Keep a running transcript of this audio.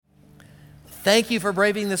Thank you for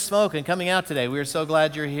braving the smoke and coming out today. We're so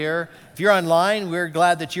glad you're here. If you're online, we're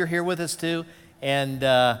glad that you're here with us too.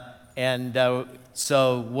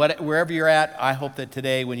 So wherever you're at, I hope that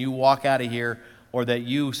today when you walk out of here or that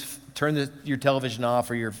you turn your television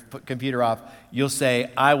off or your computer off, you'll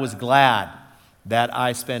say, I was glad that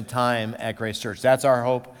I spent time at Grace Church. That's our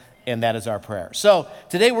hope and that is our prayer. So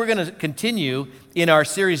today we're going to continue in our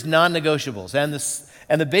series, Non-Negotiables.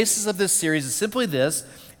 And the basis of this series is simply this,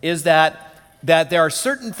 is that there are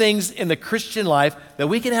certain things in the Christian life that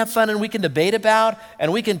we can have fun and we can debate about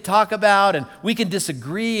and we can talk about and we can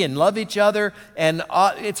disagree and love each other and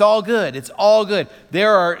it's all good. It's all good.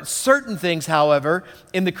 There are certain things, however,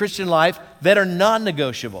 in the Christian life that are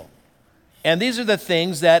non-negotiable. And these are the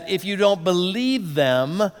things that if you don't believe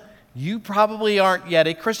them, you probably aren't yet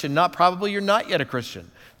a Christian. Not probably, you're not yet a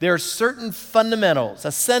Christian. There are certain fundamentals,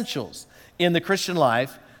 essentials in the Christian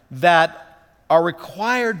life that are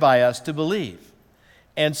required by us to believe.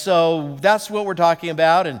 And so that's what we're talking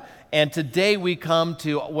about. And today we come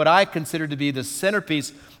to what I consider to be the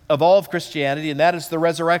centerpiece of all of Christianity, and that is the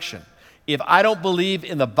resurrection. If I don't believe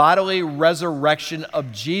in the bodily resurrection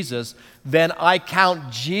of Jesus, then I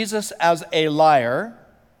count Jesus as a liar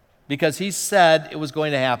because he said it was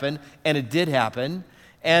going to happen, and it did happen.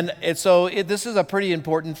 And so this is a pretty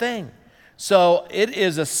important thing. So it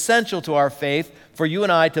is essential to our faith for you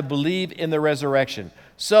and I to believe in the resurrection.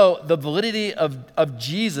 So the validity of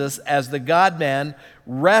Jesus as the God-man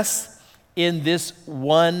rests in this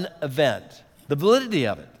one event. The validity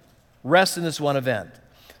of it rests in this one event.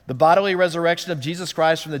 The bodily resurrection of Jesus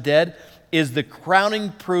Christ from the dead is the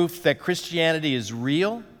crowning proof that Christianity is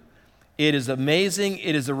real. It is amazing.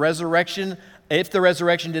 It is a resurrection. If the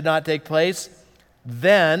resurrection did not take place,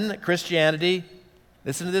 then Christianity,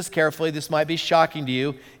 listen to this carefully, this might be shocking to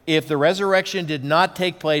you. If the resurrection did not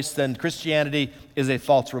take place, then Christianity is a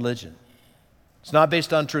false religion. It's not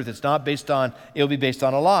based on truth. It will be based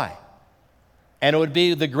on a lie. And it would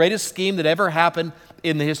be the greatest scheme that ever happened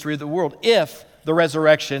in the history of the world if the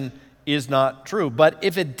resurrection is not true. But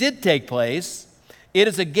if it did take place, it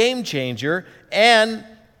is a game changer, and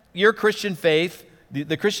your Christian faith,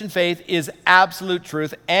 the Christian faith is absolute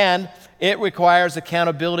truth, and it requires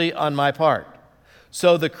accountability on my part.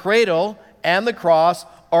 So the cradle and the cross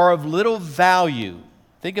are of little value.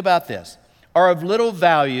 Think about this. Are of little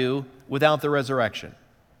value without the resurrection.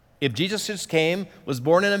 If Jesus just came, was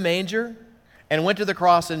born in a manger, and went to the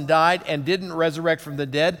cross and died and didn't resurrect from the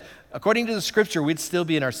dead, according to the scripture, we'd still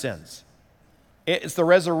be in our sins. It's the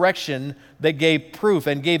resurrection that gave proof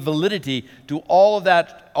and gave validity to all of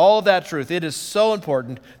that truth. It is so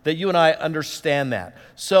important that you and I understand that.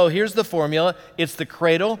 So here's the formula. It's the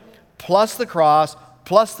cradle plus the cross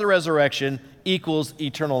plus the resurrection equals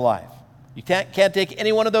eternal life. You can't take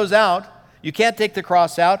any one of those out. You can't take the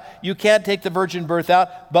cross out. You can't take the virgin birth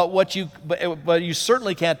out. But you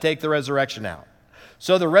certainly can't take the resurrection out.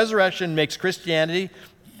 So the resurrection makes Christianity,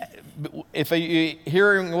 if you're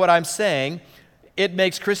hearing what I'm saying, it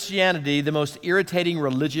makes Christianity the most irritating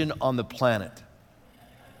religion on the planet.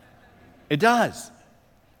 It does.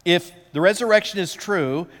 If the resurrection is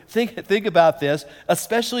true, think about this,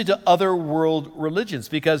 especially to other world religions,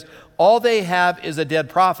 because all they have is a dead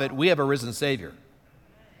prophet. We have a risen Savior.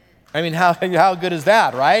 I mean, how good is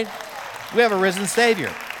that, right? We have a risen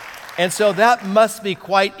Savior. And so that must be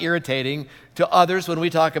quite irritating to others when we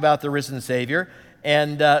talk about the risen Savior.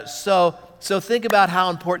 And so think about how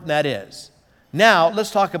important that is. Now,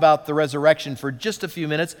 let's talk about the resurrection for just a few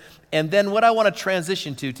minutes. And then what I want to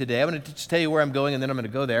transition to today, I'm going to just tell you where I'm going, and then I'm going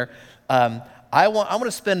to go there. I want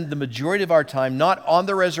to spend the majority of our time not on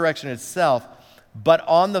the resurrection itself, but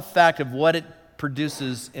on the fact of what it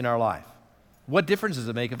produces in our life. What difference does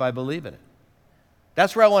it make if I believe in it?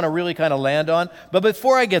 That's where I want to really kind of land on. But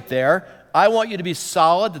before I get there, I want you to be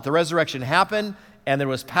solid that the resurrection happened and it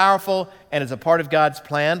was powerful and it's a part of God's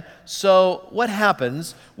plan. So what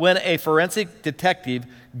happens when a forensic detective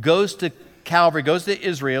goes to Calvary, goes to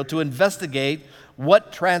Israel to investigate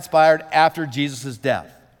what transpired after Jesus'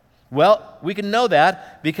 death? Well, we can know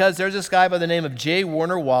that because there's this guy by the name of J.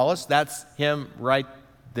 Warner Wallace. That's him right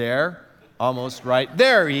there. Almost right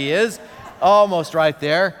there he is. Almost right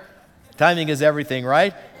there. Timing is everything,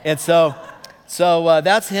 right? And so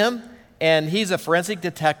that's him, and he's a forensic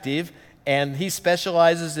detective, and he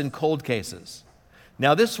specializes in cold cases.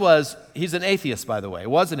 Now he's an atheist, by the way,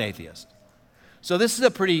 was an atheist. So this is a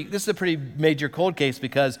pretty major cold case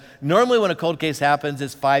because normally when a cold case happens,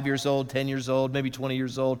 it's 5 years old, 10 years old, maybe 20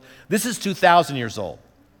 years old. This is 2,000 years old.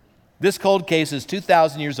 This cold case is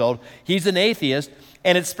 2,000 years old. He's an atheist,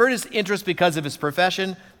 and it spurred his interest because of his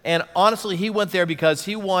profession. And honestly, he went there because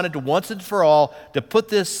he wanted to once and for all to put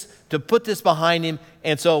this behind him,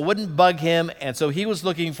 and so it wouldn't bug him. And so he was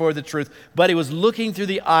looking for the truth, but he was looking through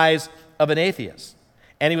the eyes of an atheist.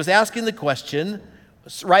 And he was asking the question,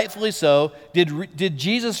 rightfully so, did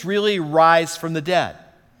Jesus really rise from the dead?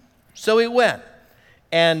 So he went.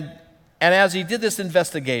 And as he did this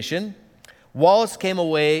investigation, Wallace came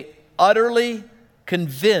away utterly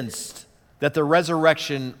convinced that the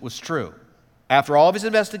resurrection was true. After all of his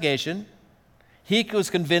investigation, he was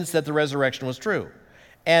convinced that the resurrection was true.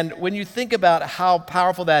 And when you think about how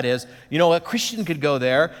powerful that is, you know, a Christian could go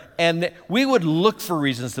there and we would look for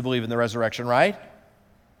reasons to believe in the resurrection, right?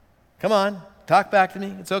 Come on, talk back to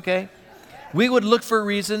me. It's okay. We would look for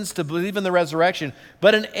reasons to believe in the resurrection,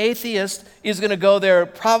 but an atheist is going to go there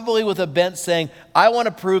probably with a bent saying, I want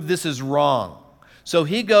to prove this is wrong. So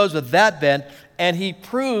he goes with that bent, and he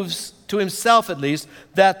proves to himself at least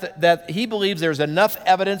that he believes there's enough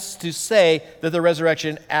evidence to say that the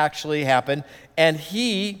resurrection actually happened. And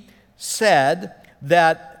he said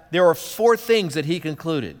that there were 4 things that he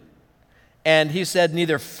concluded. And he said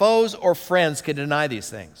neither foes or friends can deny these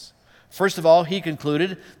things. First of all, he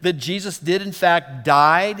concluded that Jesus did in fact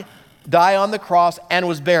die on the cross and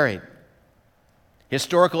was buried.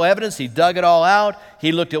 Historical evidence, he dug it all out.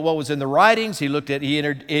 He looked at what was in the writings. He looked at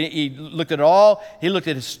it all. He looked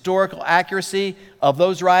at historical accuracy of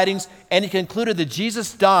those writings, and he concluded that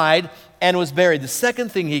Jesus died and was buried. The second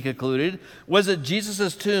thing he concluded was that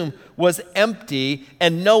Jesus' tomb was empty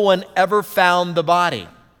and no one ever found the body.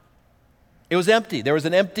 It was empty. There was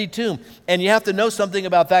an empty tomb. And you have to know something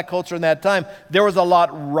about that culture in that time. There was a lot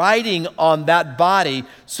riding on that body,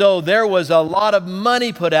 so there was a lot of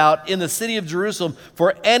money put out in the city of Jerusalem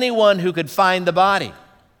for anyone who could find the body.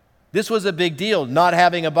 This was a big deal. Not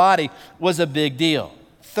having a body was a big deal.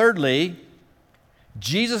 Thirdly,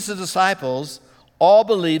 Jesus' disciples all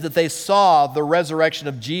believed that they saw the resurrection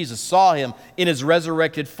of Jesus, saw him in his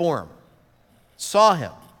resurrected form. Saw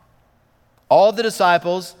him. All the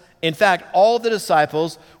disciples, in fact, all the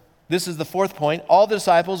disciples, this is the 4th point, all the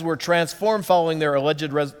disciples were transformed following their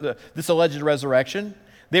this alleged resurrection.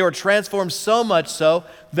 They were transformed so much so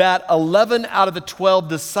that 11 out of the 12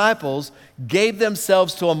 disciples gave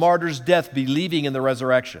themselves to a martyr's death believing in the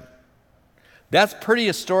resurrection. That's pretty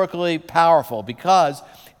historically powerful, because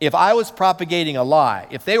if I was propagating a lie,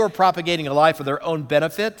 if they were propagating a lie for their own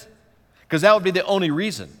benefit, because that would be the only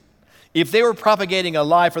reason. If they were propagating a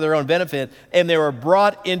lie for their own benefit and they were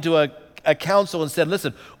brought into a council and said,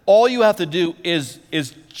 listen, all you have to do is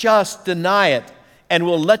just deny it and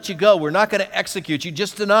we'll let you go. We're not going to execute you.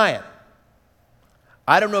 Just deny it.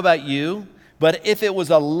 I don't know about you, but if it was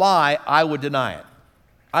a lie, I would deny it.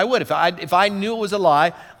 I would. If I knew it was a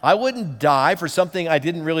lie, I wouldn't die for something I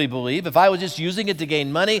didn't really believe. If I was just using it to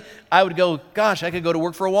gain money, I would go, gosh, I could go to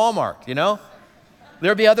work for Walmart, you know?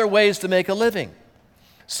 There'd be other ways to make a living.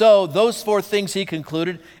 So those 4 things he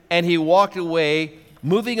concluded, and he walked away,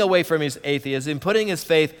 moving away from his atheism, putting his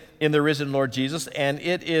faith in the risen Lord Jesus, and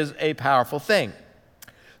it is a powerful thing.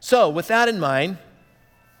 So with that in mind,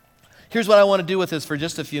 here's what I want to do with this for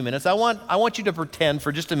just a few minutes. I want you to pretend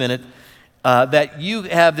for just a minute that you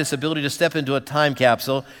have this ability to step into a time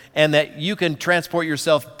capsule and that you can transport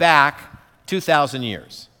yourself back 2,000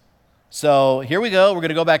 years. So here we go. We're going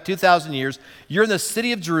to go back 2,000 years. You're in the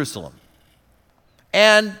city of Jerusalem.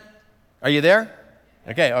 And are you there?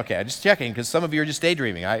 Okay. I'm just checking because some of you are just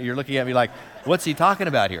daydreaming. You're looking at me like, what's he talking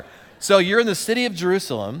about here? So you're in the city of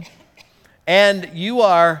Jerusalem, and you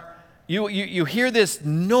hear this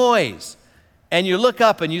noise, and you look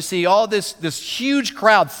up and you see all this huge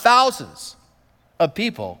crowd, thousands of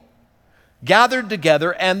people gathered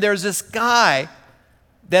together, and there's this guy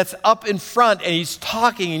that's up in front, and he's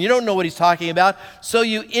talking, and you don't know what he's talking about, so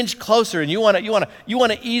you inch closer, and you want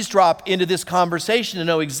to eavesdrop into this conversation to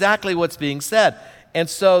know exactly what's being said. And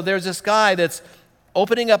so there's this guy that's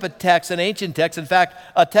opening up a text, an ancient text, in fact,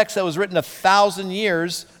 a text that was written 1,000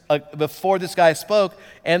 years before this guy spoke,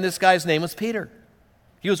 and this guy's name was Peter.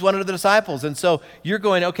 He was one of the disciples. And so you're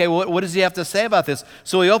going, okay, what does he have to say about this?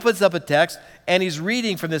 So he opens up a text, and he's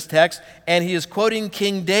reading from this text, and he is quoting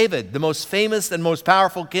King David, the most famous and most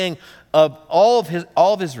powerful king of all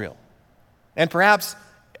of Israel, and perhaps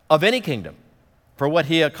of any kingdom, for what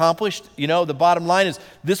he accomplished. You know, the bottom line is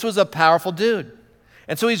this was a powerful dude.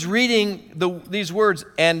 And so he's reading these words,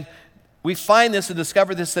 and we find this and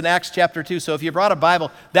discover this in Acts chapter 2. So if you brought a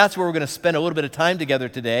Bible, that's where we're going to spend a little bit of time together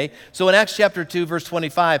today. So in Acts chapter 2, verse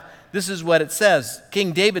 25, this is what it says.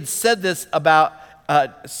 King David said this about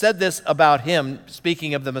him,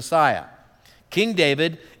 speaking of the Messiah. King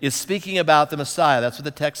David is speaking about the Messiah. That's what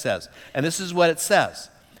the text says. And this is what it says.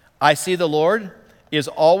 I see the Lord is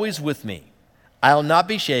always with me. I'll not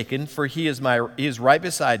be shaken, for he is right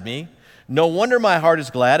beside me. No wonder my heart is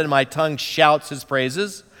glad and my tongue shouts his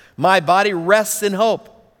praises. My body rests in hope,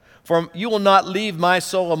 for you will not leave my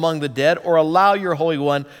soul among the dead or allow your Holy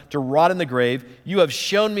One to rot in the grave. You have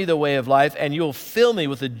shown me the way of life, and you will fill me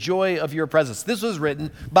with the joy of your presence. This was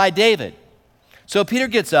written by David. So Peter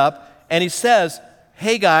gets up and he says,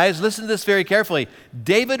 hey guys, listen to this very carefully.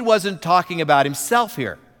 David wasn't talking about himself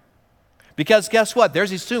here. Because guess what? There's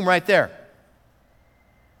his tomb right there.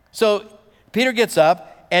 So Peter gets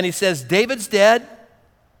up and he says, David's dead.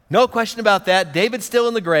 No question about that. David's still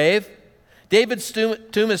in the grave. David's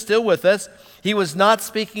tomb is still with us. He was not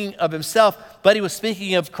speaking of himself, but he was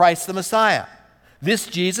speaking of Christ the Messiah. This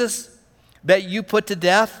Jesus that you put to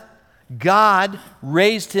death, God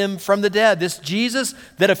raised him from the dead. This Jesus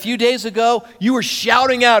that a few days ago you were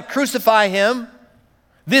shouting out, crucify him.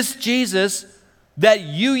 This Jesus that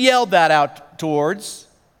you yelled that out towards,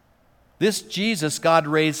 this Jesus God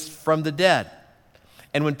raised from the dead.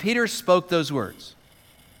 And when Peter spoke those words,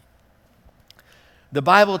 the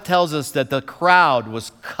Bible tells us that the crowd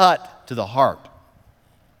was cut to the heart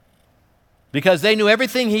because they knew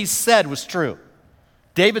everything he said was true.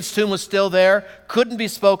 David's tomb was still there, couldn't be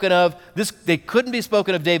spoken of. They couldn't be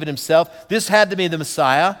spoken of David himself. This had to be the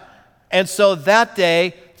Messiah. And so that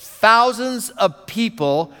day, thousands of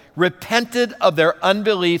people repented of their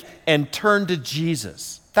unbelief and turned to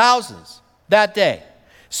Jesus. Thousands that day.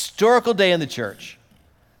 Historical day in the church.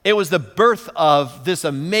 It was the birth of this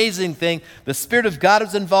amazing thing. The Spirit of God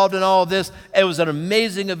was involved in all of this. It was an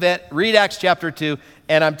amazing event. Read Acts chapter 2,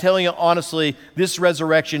 and I'm telling you honestly, this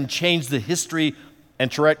resurrection changed the history and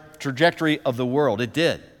trajectory of the world. It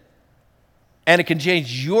did. And it can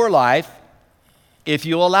change your life if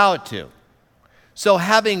you allow it to. So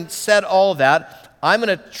having said all of that, I'm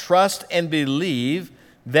going to trust and believe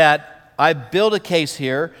that I build a case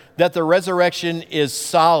here that the resurrection is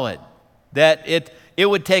solid, that it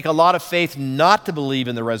would take a lot of faith not to believe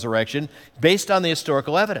in the resurrection based on the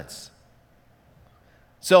historical evidence.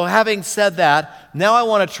 So having said that, now I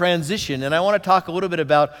want to transition and I want to talk a little bit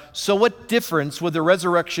about, so what difference would the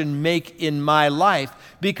resurrection make in my life?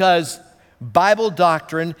 Because Bible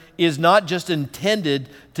doctrine is not just intended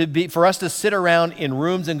to be for us to sit around in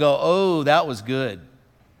rooms and go, oh, that was good.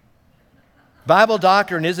 Bible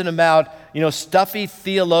doctrine isn't about, stuffy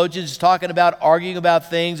theologians talking about, arguing about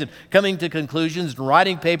things and coming to conclusions and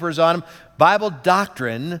writing papers on them. Bible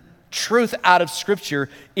doctrine, truth out of Scripture,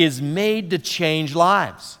 is made to change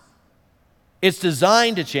lives. It's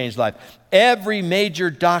designed to change life. Every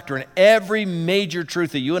major doctrine, every major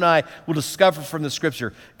truth that you and I will discover from the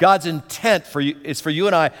Scripture, God's intent is for you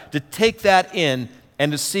and I to take that in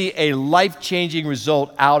and to see a life-changing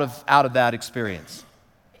result out of that experience.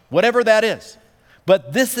 Whatever that is.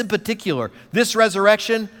 But this in particular, this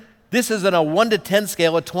resurrection, this is on a 1 to 10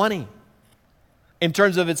 scale of 20 in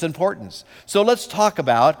terms of its importance. So let's talk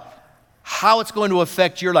about how it's going to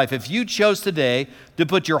affect your life. If you chose today to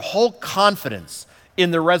put your whole confidence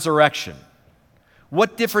in the resurrection,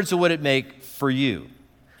 what difference would it make for you?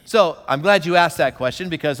 So I'm glad you asked that question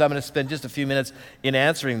because I'm going to spend just a few minutes in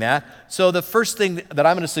answering that. So the first thing that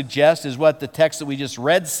I'm going to suggest is what the text that we just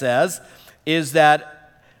read says, is that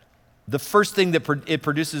the first thing that it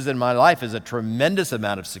produces in my life is a tremendous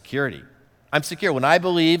amount of security. I'm secure. When I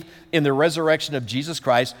believe in the resurrection of Jesus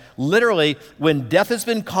Christ, literally, when death has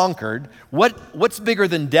been conquered, what's bigger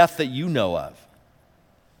than death that you know of?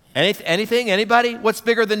 Anything? Anybody? What's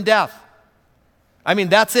bigger than death? I mean,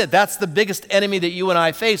 that's it. That's the biggest enemy that you and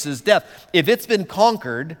I face is death. If it's been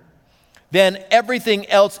conquered, then everything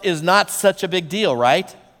else is not such a big deal,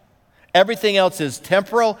 right? Everything else is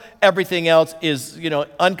temporal. Everything else is,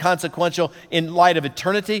 unconsequential in light of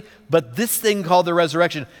eternity. But this thing called the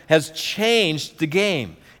resurrection has changed the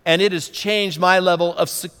game, and it has changed my level of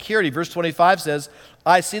security. Verse 25 says,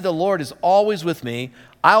 I see the Lord is always with me.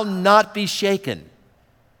 I'll not be shaken.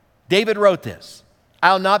 David wrote this.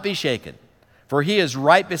 I'll not be shaken, for he is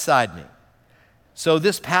right beside me. So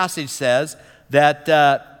this passage says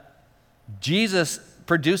that Jesus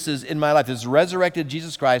produces in my life, this resurrected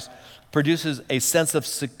Jesus Christ produces a sense of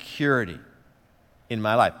security in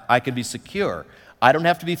my life. I can be secure. I don't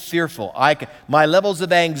have to be fearful. My levels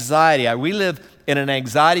of anxiety, we live in an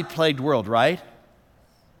anxiety-plagued world, right?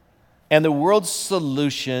 And the world's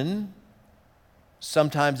solution,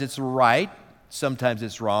 sometimes it's right, sometimes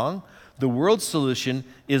it's wrong. The world's solution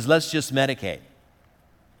is let's just medicate,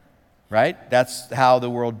 right? That's how the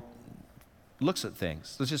world looks at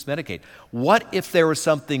things. Let's just medicate. What if there was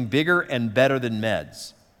something bigger and better than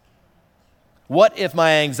meds? What if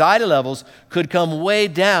my anxiety levels could come way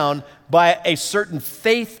down by a certain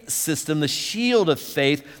faith system, the shield of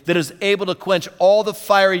faith that is able to quench all the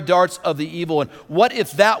fiery darts of the evil one? What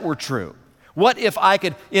if that were true? What if I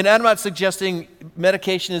could, and I'm not suggesting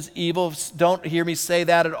medication is evil. Don't hear me say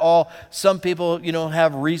that at all. Some people,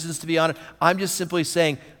 have reasons to be on it. I'm just simply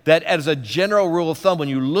saying that as a general rule of thumb, when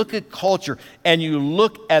you look at culture and you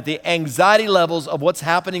look at the anxiety levels of what's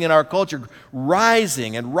happening in our culture,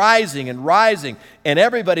 rising and rising and rising, and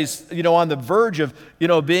everybody's, on the verge of,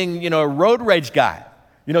 being, a road rage guy,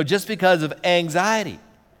 just because of anxiety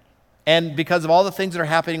and because of all the things that are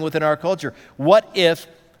happening within our culture. What if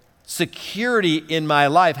security in my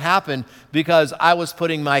life happened because I was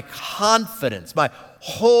putting my confidence, my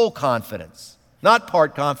whole confidence, not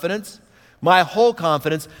part confidence, my whole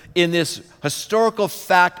confidence in this historical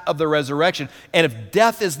fact of the resurrection. And if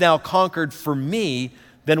death is now conquered for me,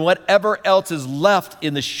 then whatever else is left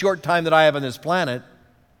in the short time that I have on this planet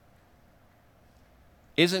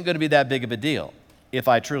isn't going to be that big of a deal if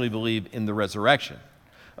I truly believe in the resurrection.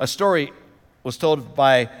 A story was told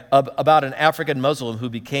about an African Muslim who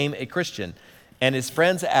became a Christian, and his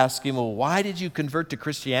friends asked him, well, why did you convert to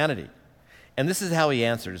Christianity? And this is how he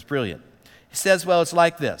answered. It's brilliant. He says, well, it's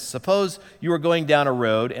like this. Suppose you were going down a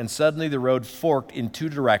road, and suddenly the road forked in two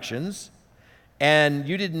directions, and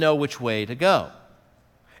you didn't know which way to go.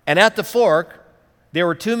 And at the fork, there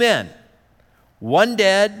were two men, one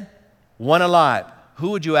dead, one alive.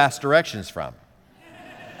 Who would you ask directions from?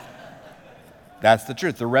 That's the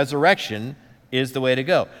truth. The resurrection is the way to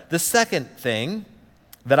go. The second thing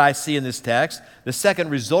that I see in this text, the second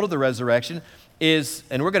result of the resurrection is,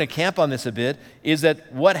 and we're going to camp on this a bit, is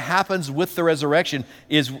that what happens with the resurrection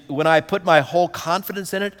is when I put my whole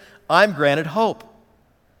confidence in it, I'm granted hope.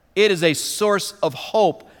 It is a source of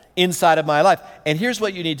hope inside of my life. And here's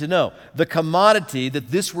what you need to know. The commodity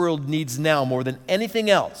that this world needs now more than anything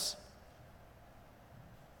else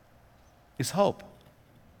is hope.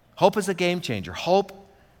 Hope is a game changer. Hope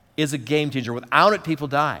is a game changer. Without it, people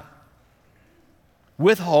die.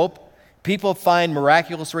 With hope, people find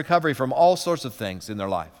miraculous recovery from all sorts of things in their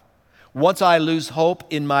life. Once I lose hope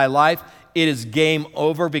in my life, it is game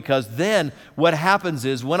over, because then what happens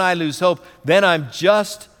is when I lose hope, then I'm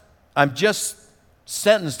just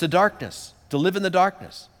sentenced to darkness, to live in the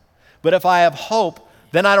darkness. But if I have hope,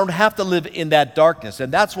 then I don't have to live in that darkness.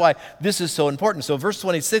 And that's why this is so important. So verse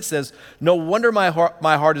 26 says, no wonder my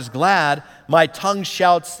heart is glad, my tongue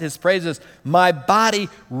shouts his praises, my body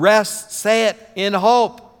rests, say it, in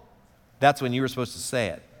hope. That's when you were supposed to say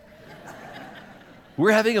it.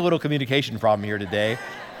 We're having a little communication problem here today,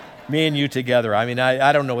 me and you together. I mean,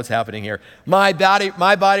 I don't know what's happening here. My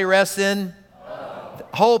body rests in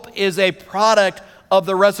hope. Hope is a product of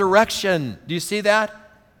the resurrection. Do you see that?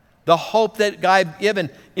 The hope that God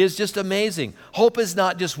given is just amazing. Hope is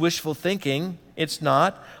not just wishful thinking. It's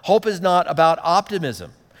not. Hope is not about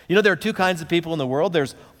optimism. There are two kinds of people in the world.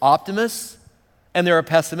 There's optimists and there are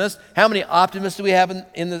pessimists. How many optimists do we have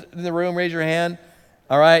in the room? Raise your hand.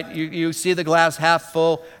 All right. You see the glass half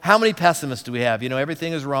full. How many pessimists do we have?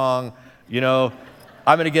 Everything is wrong. I'm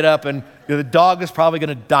going to get up and the dog is probably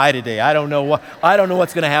going to die today. I don't know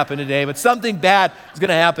what's going to happen today, but something bad is going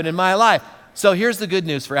to happen in my life. So here's the good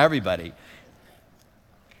news for everybody.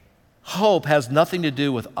 Hope has nothing to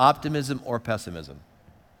do with optimism or pessimism.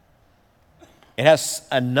 It has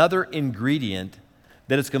another ingredient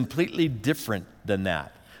that is completely different than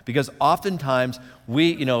that. Because oftentimes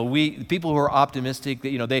people who are optimistic,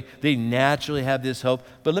 they naturally have this hope.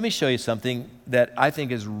 But let me show you something that I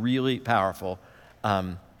think is really powerful.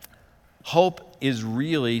 Hope is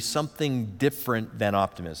really something different than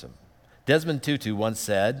optimism. Desmond Tutu once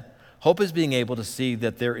said, hope is being able to see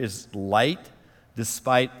that there is light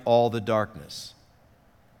despite all the darkness.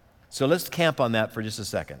 So let's camp on that for just a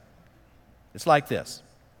second. It's like this.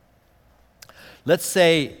 Let's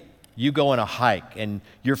say you go on a hike and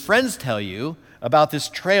your friends tell you about this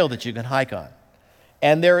trail that you can hike on.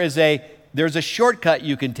 And there's a shortcut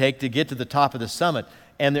you can take to get to the top of the summit,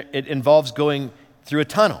 and it involves going through a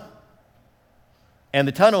tunnel. And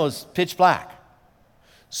the tunnel is pitch black.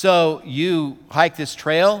 So you hike this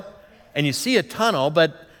trail, and you see a tunnel,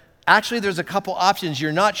 but actually there's a couple options.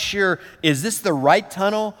 You're not sure, is this the right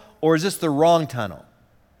tunnel or is this the wrong tunnel?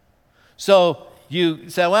 So you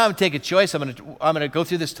say, well, I'm going to take a choice. I'm going to go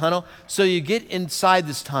through this tunnel. So you get inside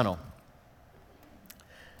this tunnel.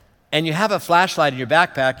 And you have a flashlight in your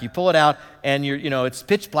backpack. You pull it out, and it's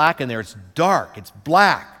pitch black in there. It's dark. It's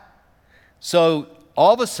black. So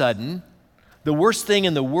all of a sudden, the worst thing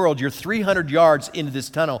in the world, you're 300 yards into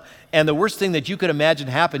this tunnel, and the worst thing that you could imagine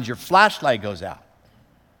happens, your flashlight goes out.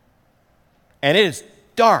 And it is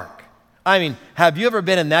dark. I mean, have you ever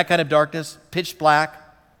been in that kind of darkness? Pitch black?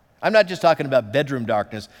 I'm not just talking about bedroom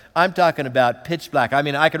darkness. I'm talking about pitch black. I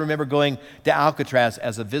mean, I can remember going to Alcatraz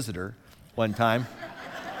as a visitor one time.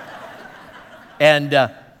 And,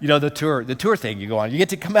 the tour thing you go on. You get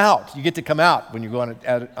to come out. You get to come out when you go on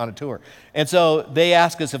a tour. And so they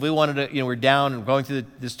asked us if we wanted to, we're down and going through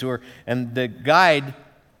this tour. And the guide,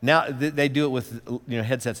 now they do it with,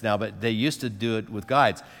 headsets now, but they used to do it with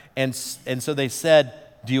guides. And so they said,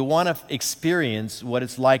 do you want to experience what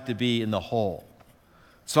it's like to be in the hole?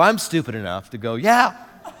 So I'm stupid enough to go, yeah,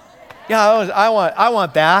 I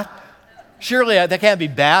want that. Surely that can't be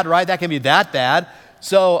bad, right? That can't be that bad.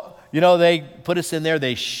 So, they put us in there,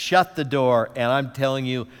 they shut the door, and I'm telling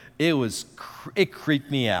you, it creeped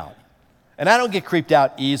me out. And I don't get creeped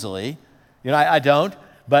out easily. I don't,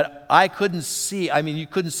 but I couldn't see. I mean, you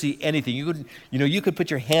couldn't see anything. You could put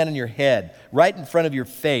your hand on your head right in front of your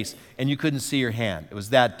face, and you couldn't see your hand. It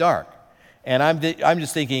was that dark. And I'm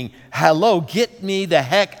just thinking, hello, get me the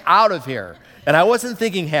heck out of here. And I wasn't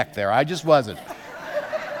thinking heck there. I just wasn't.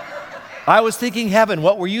 I was thinking heaven.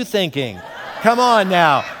 What were you thinking? Come on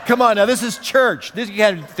now. This is church. You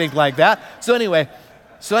can't think like that. So anyway,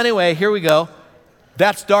 here we go.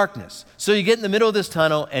 That's darkness. So you get in the middle of this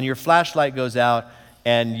tunnel, and your flashlight goes out,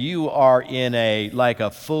 and you are in a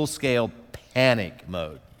full-scale panic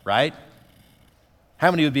mode, right? How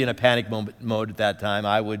many would be in a panic mode at that time?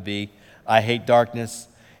 I would be. I hate darkness.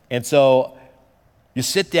 And so you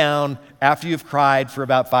sit down after you've cried for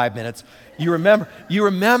about 5 minutes. You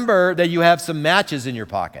remember that you have some matches in your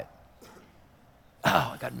pocket.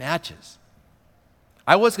 Oh, I got matches.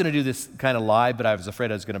 I was going to do this kind of live, but I was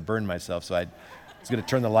afraid I was going to burn myself, so I was going to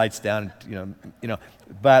turn the lights down,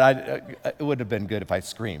 but it would have been good if I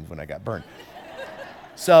screamed when I got burned.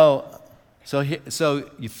 So you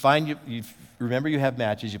remember you have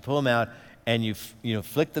matches, you pull them out, and you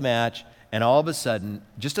flick the match, and all of a sudden,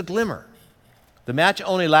 just a glimmer. The match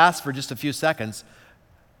only lasts for just a few seconds.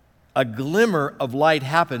 A glimmer of light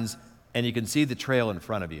happens, and you can see the trail in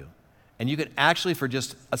front of you. And you can actually, for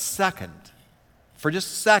just a second,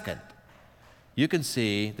 you can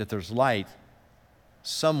see that there's light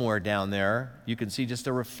somewhere down there. You can see just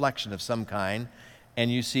a reflection of some kind,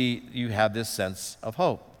 and you have this sense of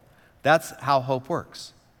hope. That's how hope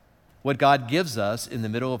works. What God gives us in the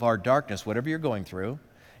middle of our darkness, whatever you're going through,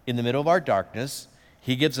 in the middle of our darkness,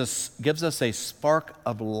 He gives us a spark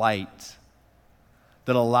of light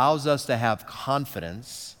that allows us to have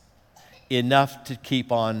confidence enough to keep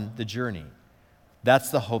on the journey.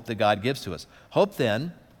 That's the hope that God gives to us. Hope,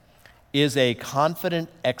 then, is a confident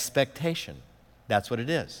expectation. That's what it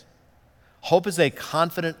is. Hope is a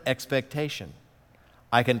confident expectation.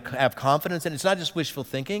 I can have confidence, and it's not just wishful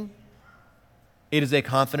thinking. It is a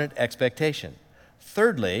confident expectation.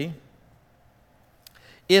 Thirdly,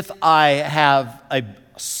 if I have a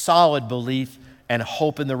solid belief and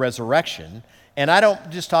hope in the resurrection, and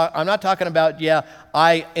I'm not talking about,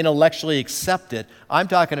 I intellectually accept it. I'm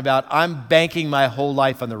talking about I'm banking my whole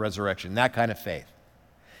life on the resurrection, that kind of faith.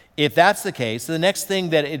 If that's the case, the next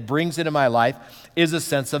thing that it brings into my life is a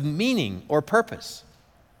sense of meaning or purpose.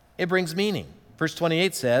 It brings meaning. Verse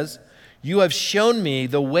 28 says, "You have shown me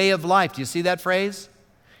the way of life." Do you see that phrase?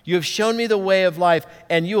 You have shown me the way of life,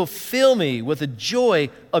 and you will fill me with the joy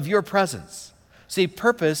of your presence. See,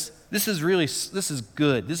 purpose, this is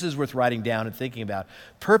good. This is worth writing down and thinking about.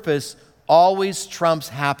 Purpose always trumps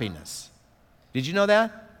happiness. Did you know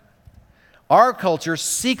that? Our culture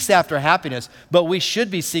seeks after happiness, but we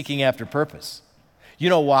should be seeking after purpose. You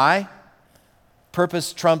know why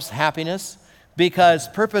purpose trumps happiness? Because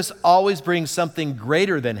purpose always brings something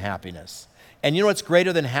greater than happiness. And you know what's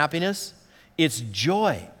greater than happiness? It's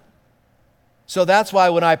joy. So that's why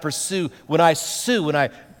when I pursue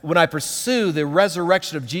the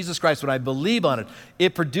resurrection of Jesus Christ, when I believe on it,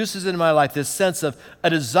 it produces in my life this sense of a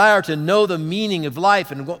desire to know the meaning of life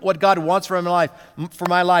and what God wants for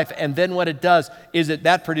my life. And then what it does is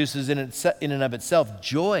that produces in and of itself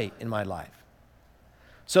joy in my life.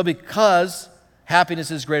 So because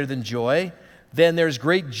happiness is greater than joy, then there's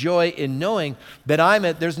great joy in knowing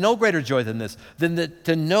that there's no greater joy than this,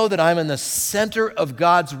 to know that I'm in the center of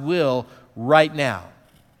God's will right now.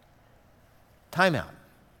 Time out.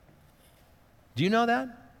 Do you know that?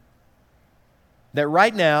 That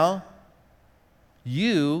right now,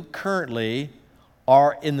 you currently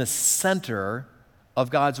are in the center of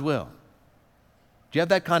God's will. Do you have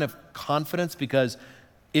that kind of confidence? Because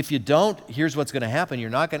if you don't, here's what's going to happen.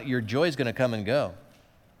 Your joy is going to come and go.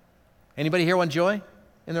 Anybody here want joy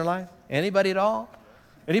in their life? Anybody at all?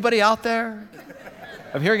 Anybody out there?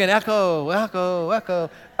 I'm hearing an echo.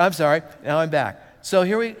 I'm sorry. Now I'm back. So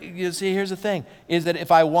here's the thing, is that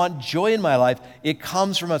if I want joy in my life, it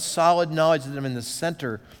comes from a solid knowledge that I'm in the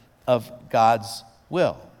center of God's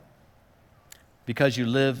will, because you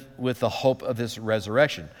live with the hope of this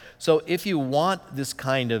resurrection. So if you want this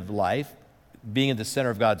kind of life, being at the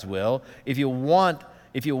center of God's will, if you want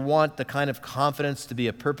the kind of confidence to be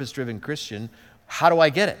a purpose-driven Christian, how do I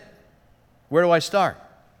get it? Where do I start?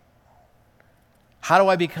 How do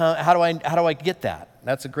I get that?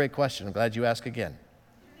 That's a great question. I'm glad you asked again.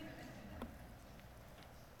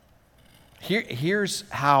 Here's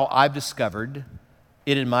how I've discovered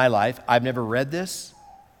it in my life. I've never read this.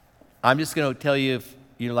 I'm just going to tell you,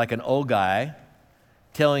 like an old guy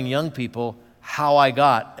telling young people how I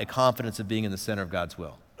got a confidence of being in the center of God's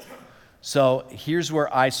will. So here's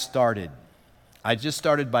where I started. I just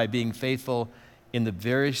started by being faithful in the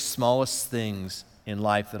very smallest things in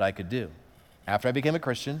life that I could do. After I became a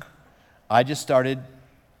Christian, I just started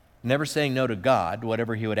never saying no to God,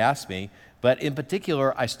 whatever He would ask me, but in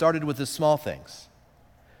particular, I started with the small things.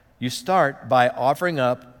 You start by offering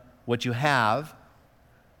up what you have,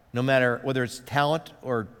 no matter whether it's talent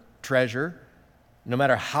or treasure, no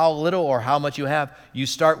matter how little or how much you have, you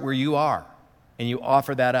start where you are, and you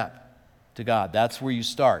offer that up to God. That's where you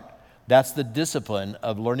start. That's the discipline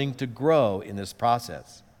of learning to grow in this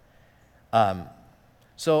process.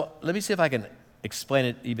 So let me see if I can explain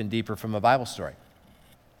it even deeper from a Bible story.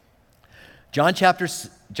 John chapter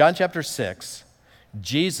 6,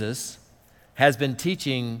 Jesus has been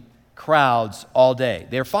teaching crowds all day.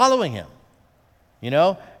 They're following Him,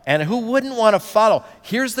 and who wouldn't want to follow?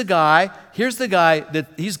 Here's the guy that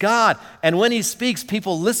He's God. And when He speaks,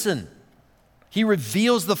 people listen. He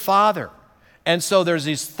reveals the Father. And so there's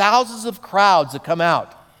these thousands of crowds that come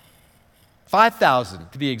out,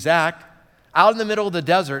 5,000 to be exact, out in the middle of the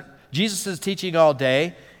desert. Jesus is teaching all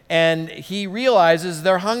day, and He realizes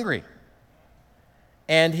they're hungry.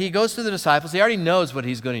 And He goes to the disciples. He already knows what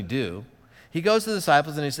He's going to do. He goes to the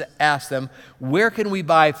disciples and He asks them, where can we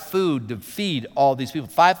buy food to feed all these people?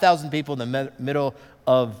 5,000 people in the middle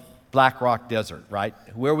of Black Rock Desert, right?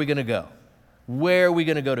 Where are we going to go? Where are we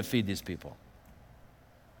going to go to feed these people?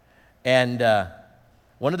 And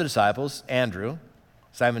one of the disciples, Andrew,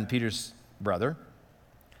 Simon Peter's brother,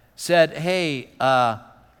 said, hey,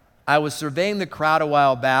 I was surveying the crowd a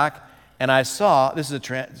while back, and I saw, this is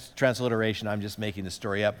a transliteration, I'm just making the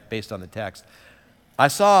story up based on the text. I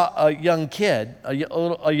saw a young kid,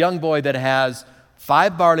 a young boy that has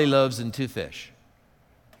 5 barley loaves and 2 fish.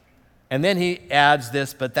 And then he adds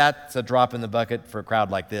this, but that's a drop in the bucket for a crowd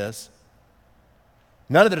like this.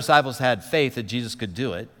 None of the disciples had faith that Jesus could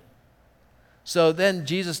do it. So then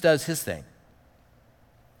Jesus does His thing.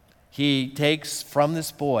 He takes from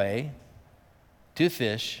this boy 2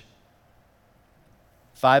 fish,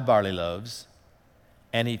 5 barley loaves,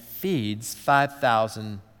 and He feeds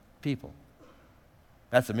 5,000 people.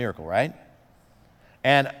 That's a miracle, right?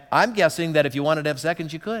 And I'm guessing that if you wanted to have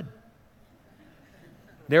seconds, you could.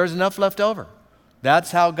 There was enough left over.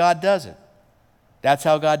 That's how God does it. That's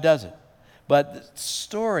how God does it. But the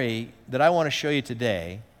story that I want to show you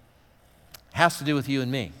today has to do with you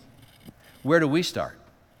and me. Where do we start?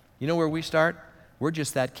 You know where we start? We're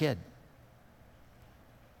just that kid.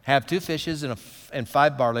 Have 2 fishes and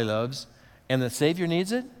 5 barley loaves, and the Savior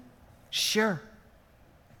needs it? Sure.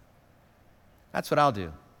 That's what I'll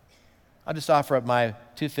do. I'll just offer up my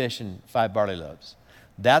 2 fish and 5 barley loaves.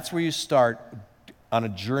 That's where you start on a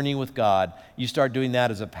journey with God. You start doing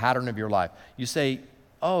that as a pattern of your life. You say,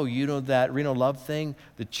 oh, you know that Reno Love thing?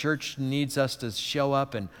 The church needs us to show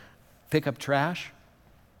up and pick up trash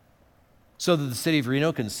so that the city of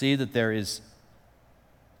Reno can see that there is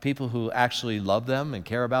people who actually love them and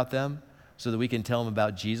care about them, so that we can tell them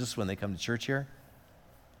about Jesus when they come to church here.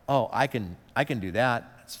 Oh, I can do that.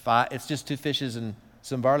 It's just 2 fishes and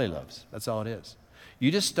some barley loaves. That's all it is.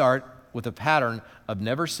 You just start with a pattern of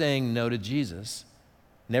never saying no to Jesus,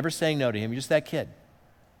 never saying no to Him. You're just that kid.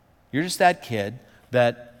 You're just that kid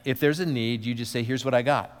that if there's a need, you just say, here's what I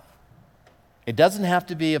got. It doesn't have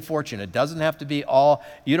to be a fortune. It doesn't have to be all.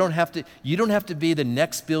 You don't have to be the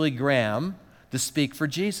next Billy Graham to speak for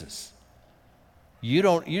Jesus. You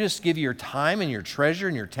just give your time and your treasure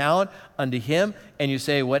and your talent unto Him, and you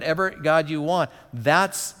say, whatever, God, you want.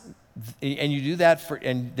 And you do that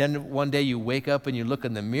and then one day you wake up and you look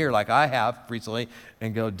in the mirror like I have recently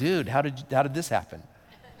and go, dude, how did this happen?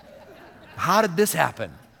 How did this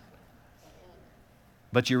happen?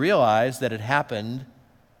 But you realize that it happened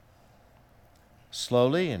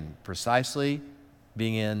slowly and precisely,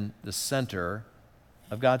 being in the center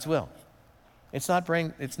of God's will. It's not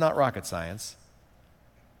rocket science.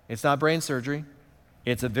 It's not brain surgery.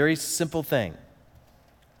 It's a very simple thing.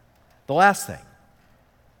 The last thing,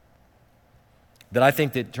 that I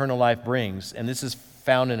think that eternal life brings, and this is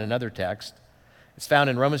found in another text. It's found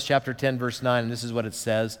in Romans chapter 10, verse 9, and this is what it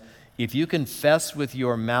says. If you confess with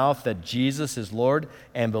your mouth that Jesus is Lord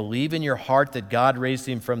and believe in your heart that God raised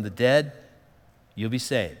him from the dead, you'll be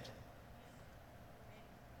saved.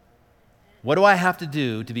 What do I have to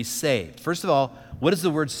do to be saved? First of all, what does the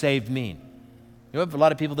word saved mean? You have a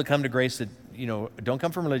lot of people that come to grace that, don't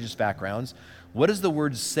come from religious backgrounds. What does the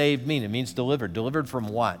word saved mean? It means delivered. Delivered from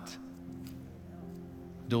what?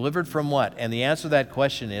 Delivered from what? And the answer to that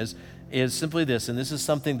question is simply this, and this is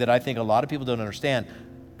something that I think a lot of people don't understand.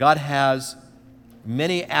 God has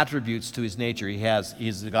many attributes to his nature.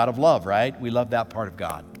 He's the God of love, right? We love that part of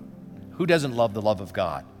God. Who doesn't love the love of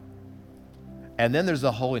God? And then there's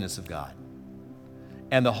the holiness of God.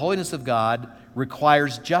 And the holiness of God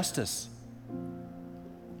requires justice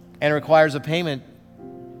and requires a payment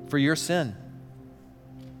for your sin.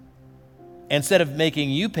 Instead of making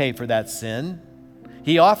you pay for that sin,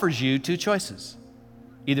 he offers you two choices.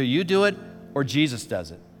 Either you do it or Jesus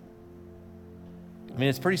does it. I mean,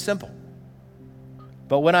 it's pretty simple.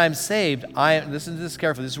 But when I'm saved, listen to this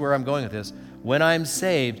carefully, this is where I'm going with this. When I'm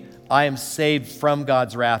saved, I am saved from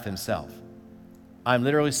God's wrath himself. I'm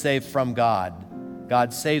literally saved from God.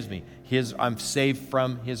 God saves me. I'm saved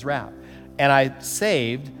from his wrath. And I'm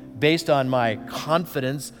saved based on my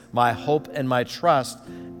confidence, my hope, and my trust,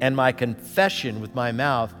 and my confession with my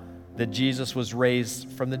mouth that Jesus was raised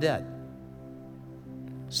from the dead.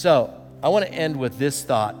 So, I want to end with this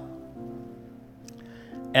thought.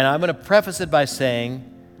 And I'm going to preface it by saying,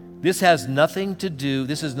 this has nothing to do,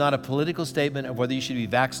 this is not a political statement of whether you should be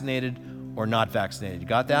vaccinated or not vaccinated. You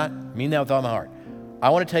got that? I mean that with all my heart. I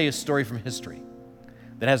want to tell you a story from history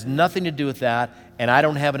that has nothing to do with that, and I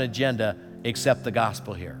don't have an agenda except the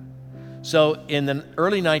gospel here. So in the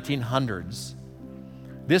early 1900s,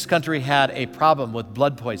 this country had a problem with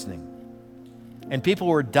blood poisoning. And people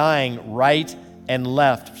were dying right and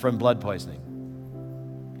left from blood poisoning.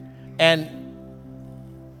 And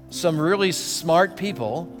some really smart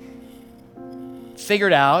people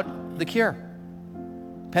figured out the cure.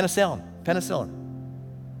 Penicillin.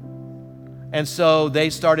 And so they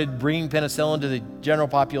started bringing penicillin to the general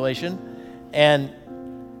population. And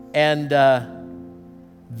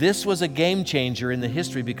this was a game changer in the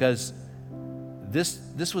history because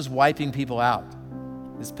this was wiping people out,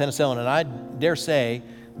 this penicillin. And I dare say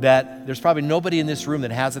that there's probably nobody in this room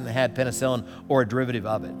that hasn't had penicillin or a derivative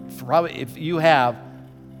of it. Probably if you have,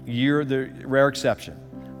 you're the rare exception.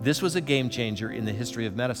 This was a game changer in the history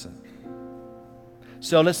of medicine.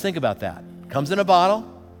 So let's think about that. Comes in a bottle.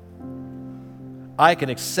 I can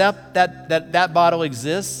accept that bottle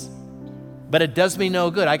exists, but it does me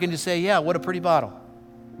no good. I can just say, yeah, what a pretty bottle.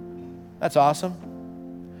 That's awesome.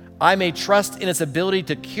 I may trust in its ability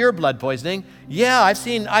to cure blood poisoning. Yeah, I've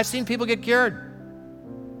seen people get cured.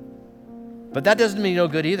 But that doesn't mean no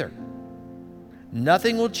good either.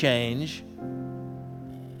 Nothing will change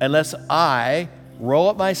unless I roll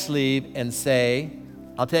up my sleeve and say,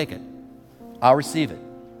 I'll take it. I'll receive it.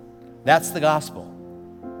 That's the gospel.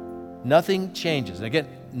 Nothing changes. And again,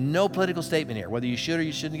 no political statement here, whether you should or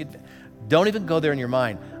you shouldn't don't even go there in your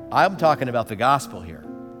mind. I'm talking about the gospel here.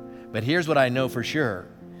 But here's what I know for sure.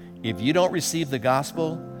 If you don't receive the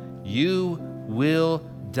gospel, you will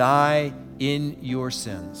die in your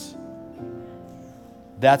sins.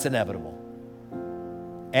 That's inevitable.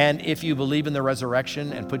 And if you believe in the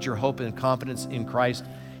resurrection and put your hope and confidence in Christ,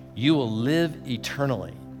 you will live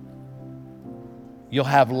eternally. You'll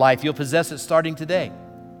have life. You'll possess it starting today.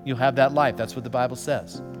 You'll have that life. That's what the Bible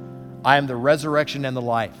says. I am the resurrection and the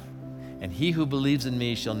life, and he who believes in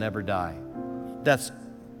me shall never die. That's a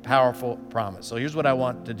powerful promise. So here's what I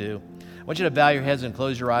want to do. I want you to bow your heads and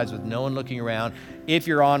close your eyes with no one looking around. If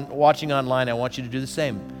you're watching online, I want you to do the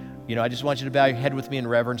same. I just want you to bow your head with me in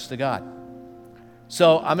reverence to God.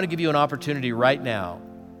 So I'm going to give you an opportunity right now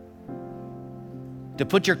to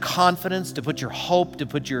put your confidence, to put your hope, to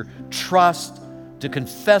put your trust, to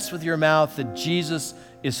confess with your mouth that Jesus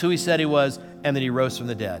is who he said he was and that he rose from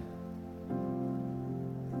the dead.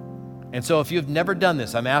 And so if you've never done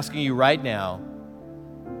this, I'm asking you right now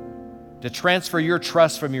to transfer your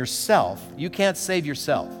trust from yourself. You can't save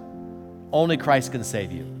yourself. Only Christ can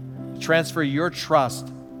save you. Transfer your trust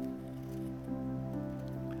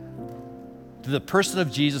to the person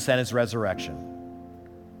of Jesus and his resurrection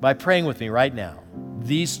by praying with me right now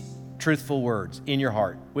these truthful words in your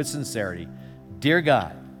heart with sincerity. Dear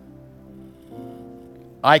God,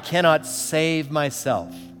 I cannot save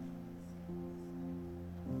myself.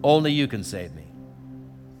 Only you can save me.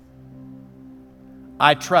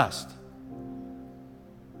 I trust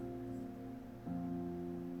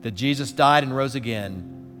that Jesus died and rose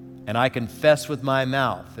again And I confess with my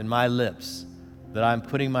mouth and my lips that I'm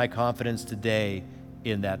putting my confidence today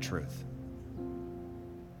in that truth.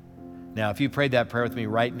 Now, if you prayed that prayer with me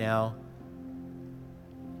right now,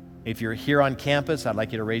 if you're here on campus, I'd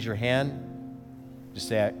like you to raise your hand. Just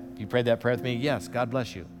say, you prayed that prayer with me? Yes, God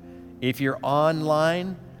bless you. If you're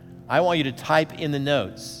online, I want you to type in the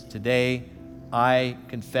notes, today I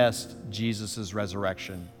confessed Jesus'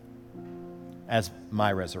 resurrection as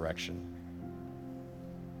my resurrection.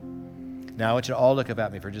 Now I want you to all look up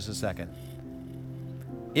at me for just a second.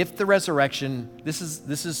 If the resurrection, this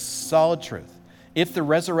is solid truth. If the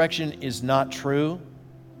resurrection is not true,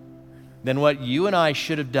 then what you and I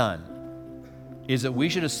should have done is that we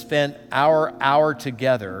should have spent our hour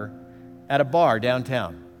together at a bar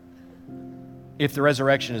downtown. If the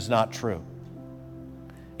resurrection is not true.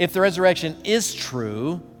 If the resurrection is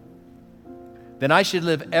true, then I should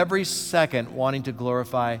live every second wanting to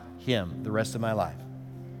glorify Him the rest of my life.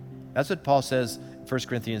 That's what Paul says in 1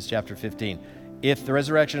 Corinthians chapter 15. If the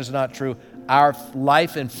resurrection is not true, our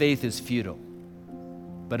life and faith is futile.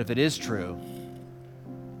 But if it is true,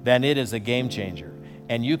 then it is a game changer.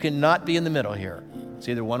 And you cannot be in the middle here. It's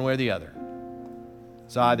either one way or the other.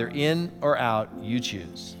 So either in or out, you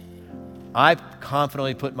choose. I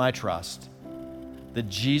confidently put my trust that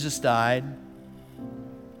Jesus died,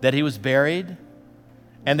 that He was buried,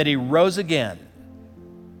 and that He rose again.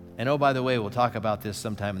 And oh, by the way, we'll talk about this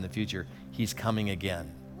sometime in the future. He's coming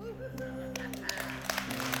again.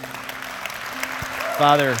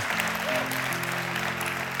 Father,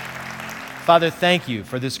 thank you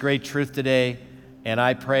for this great truth today. And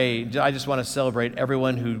I pray, I just want to celebrate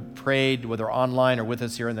everyone who prayed, whether online or with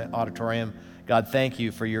us here in the auditorium. God, thank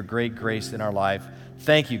you for your great grace in our life.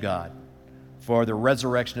 Thank you, God, for the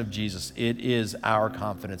resurrection of Jesus. It is our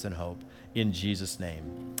confidence and hope. In Jesus'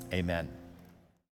 name, amen.